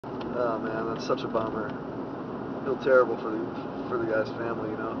Oh man, that's such a bummer. I feel terrible for the guy's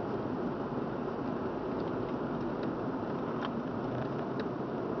family, you know.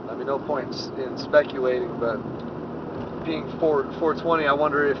 I mean, no point in speculating, but being 420, I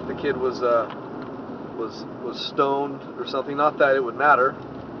wonder if the kid was stoned or something. Not that it would matter,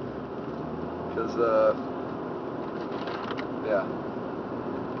 because yeah,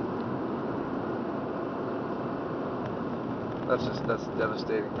 that's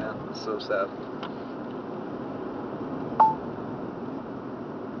devastating, man. It's so sad.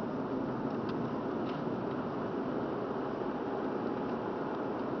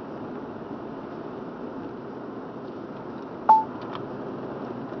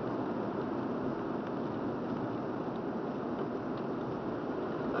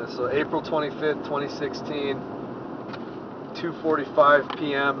 So April 25th, 2016, 2:45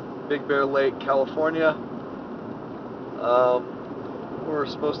 p.m., Big Bear Lake, California. We're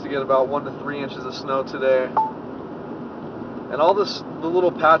supposed to get about 1 to 3 inches of snow today. And all the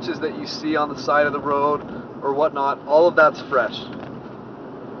little patches that you see on the side of the road or whatnot, all of that's fresh.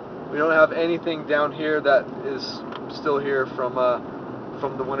 We don't have anything down here that is still here from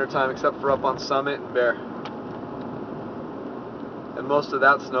the winter time, except for up on Summit and Bear. And most of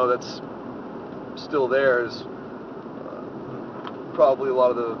that snow that's still there is probably a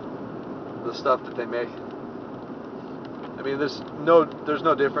lot of the stuff that they make. I mean, there's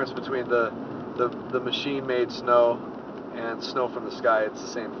no difference between the machine-made snow and snow from the sky. It's the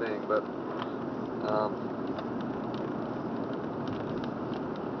same thing, but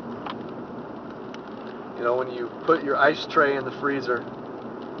you know, when you put your ice tray in the freezer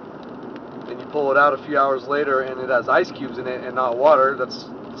and you pull it out a few hours later and it has ice cubes in it and not water, it's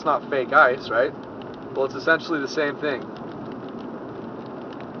not fake ice, right? Well, it's essentially the same thing.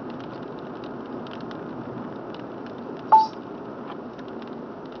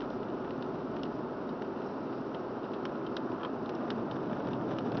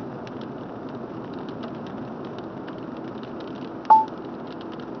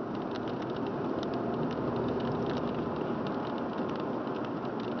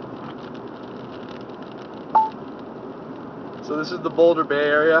 So this is the Boulder Bay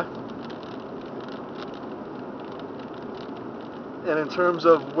area. And in terms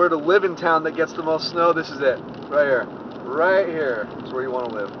of where to live in town that gets the most snow, this is it. Right here. Right here is where you want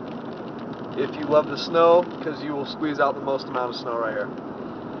to live. If you love the snow, because you will squeeze out the most amount of snow right here.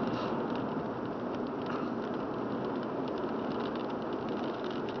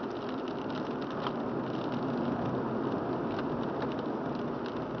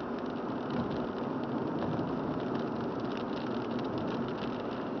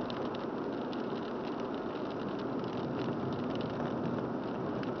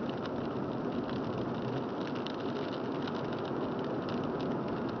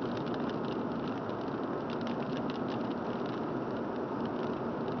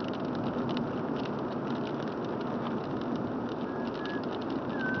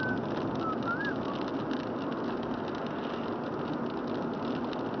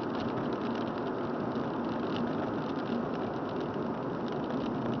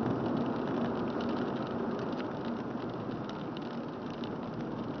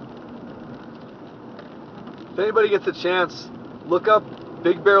 If anybody gets a chance, look up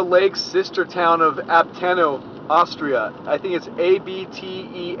Big Bear Lake's sister town of Abtenau, Austria. I think it's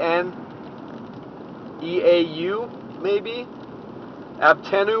Abteneau, maybe?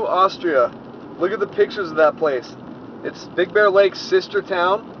 Abtenau, Austria. Look at the pictures of that place. It's Big Bear Lake's sister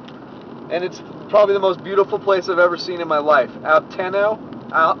town, and it's probably the most beautiful place I've ever seen in my life. Abtenau,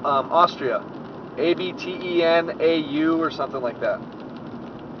 Austria. Abteneau or something like that.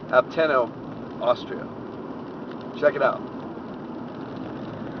 Abtenau, Austria. Check it out.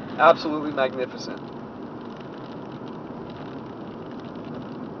 Absolutely magnificent.